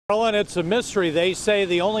And it's a mystery. They say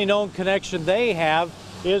the only known connection they have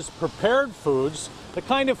is prepared foods, the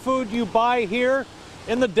kind of food you buy here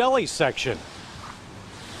in the deli section.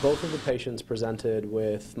 Both of the patients presented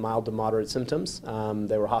with mild to moderate symptoms.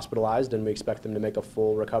 They were hospitalized, and we expect them to make a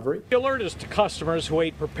full recovery. The alert is to customers who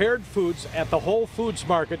ate prepared foods at the Whole Foods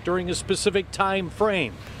Market during a specific time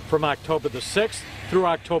frame from October the 6th through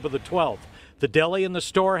October the 12th. The deli and the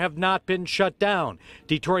store have not been shut down.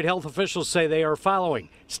 Detroit health officials say they are following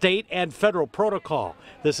state and federal protocol.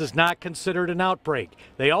 This is not considered an outbreak.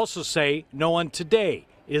 They also say no one today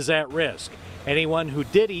is at risk. Anyone who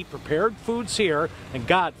did eat prepared foods here and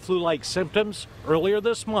got flu-like symptoms earlier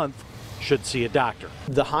this month should see a doctor.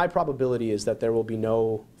 The high probability is that there will be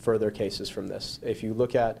no further cases from this. If you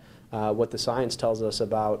look at what the science tells us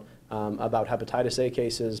about hepatitis A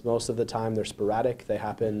cases, most of the time they're sporadic. They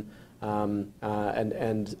happen, and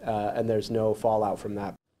there's no fallout from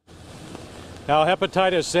that. Now,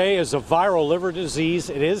 hepatitis A is a viral liver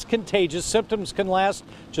disease. It is contagious. Symptoms can last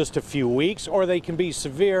just a few weeks, or they can be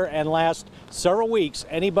severe and last several weeks.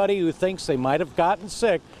 Anybody who thinks they might have gotten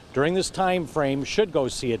sick during this time frame should go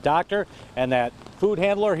see a doctor, and that food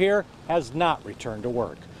handler here has not returned to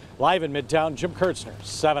work. Live in Midtown, Jim Kurtzner,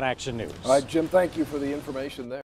 7 Action News. All right, Jim, thank you for the information there.